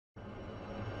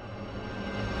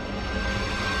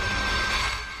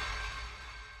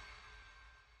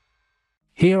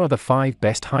Here are the 5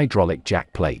 best hydraulic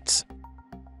jack plates.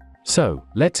 So,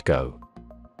 let's go.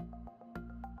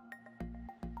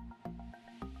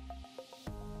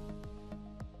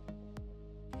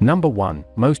 Number 1,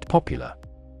 most popular.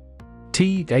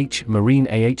 TH Marine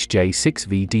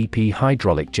AHJ6VDP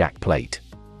Hydraulic Jack Plate.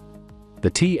 The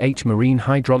TH Marine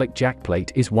Hydraulic Jack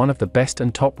Plate is one of the best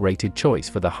and top-rated choice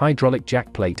for the hydraulic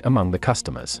jack plate among the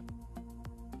customers.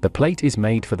 The plate is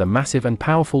made for the massive and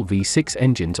powerful V6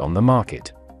 engines on the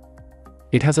market.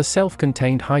 It has a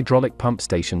self-contained hydraulic pump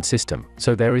station system,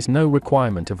 so there is no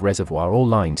requirement of reservoir or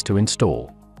lines to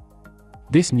install.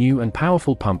 This new and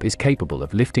powerful pump is capable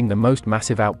of lifting the most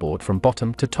massive outboard from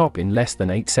bottom to top in less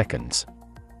than 8 seconds.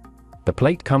 The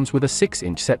plate comes with a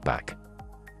 6-inch setback.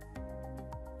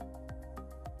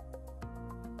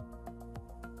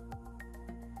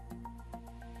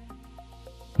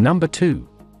 Number 2.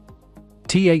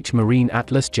 TH Marine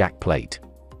Atlas Jack Plate.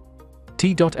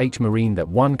 T.H Marine that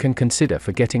one can consider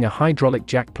for getting a hydraulic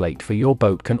jack plate for your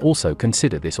boat can also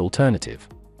consider this alternative.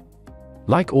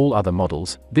 Like all other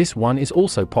models, this one is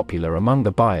also popular among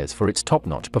the buyers for its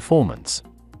top-notch performance.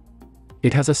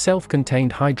 It has a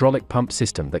self-contained hydraulic pump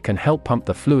system that can help pump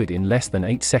the fluid in less than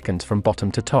 8 seconds from bottom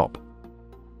to top.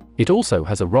 It also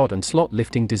has a rod and slot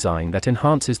lifting design that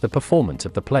enhances the performance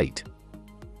of the plate.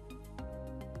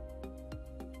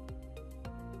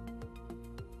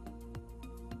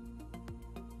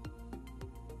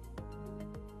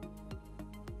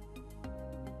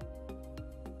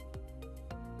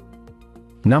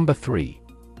 Number 3.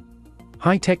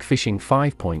 High-Tech Fishing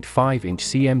 5.5-inch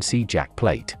CMC Jack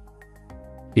Plate.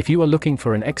 If you are looking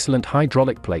for an excellent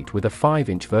hydraulic plate with a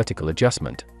 5-inch vertical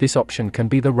adjustment, this option can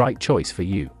be the right choice for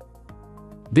you.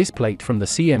 This plate from the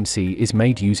CMC is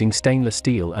made using stainless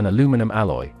steel and aluminum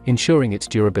alloy, ensuring its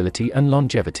durability and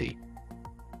longevity.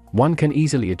 One can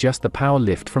easily adjust the power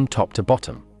lift from top to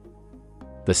bottom.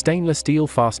 The stainless steel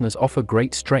fasteners offer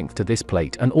great strength to this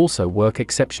plate and also work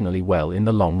exceptionally well in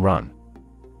the long run.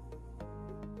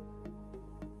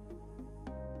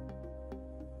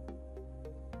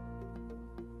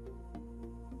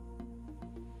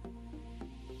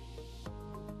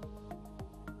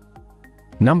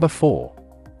 Number 4.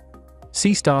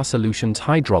 SeaStar Solutions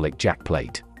Hydraulic Jack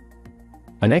Plate.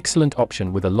 An excellent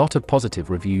option with a lot of positive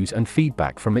reviews and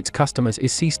feedback from its customers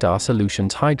is SeaStar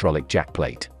Solutions Hydraulic Jack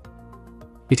Plate.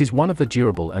 It is one of the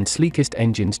durable and sleekest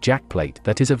engines jack plate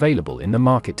that is available in the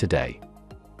market today.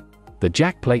 The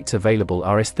jack plates available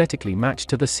are aesthetically matched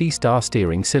to the SeaStar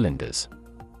steering cylinders.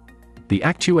 The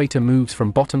actuator moves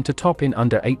from bottom to top in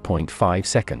under 8.5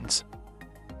 seconds.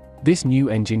 This new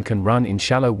engine can run in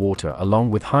shallow water along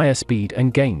with higher speed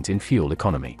and gains in fuel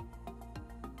economy.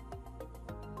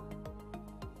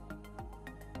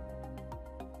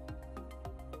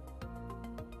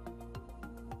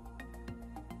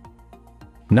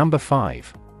 Number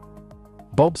 5.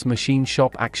 Bob's Machine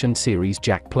Shop Action Series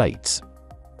Jack Plates.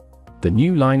 The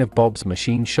new line of Bob's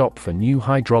Machine Shop for new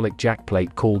hydraulic jack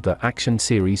plate called the Action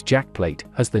Series Jack Plate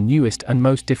has the newest and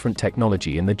most different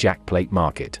technology in the jack plate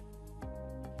market.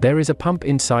 There is a pump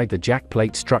inside the jack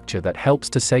plate structure that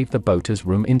helps to save the boaters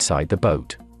room inside the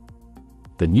boat.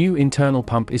 The new internal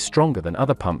pump is stronger than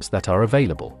other pumps that are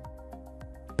available.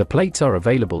 The plates are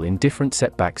available in different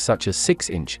setbacks such as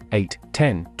 6-inch, 8,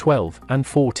 10, 12, and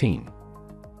 14.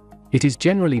 It is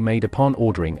generally made upon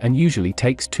ordering and usually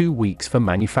takes 2 weeks for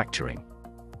manufacturing.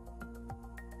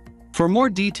 For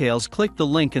more details, click the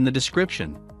link in the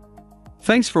description.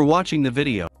 Thanks for watching the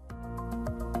video.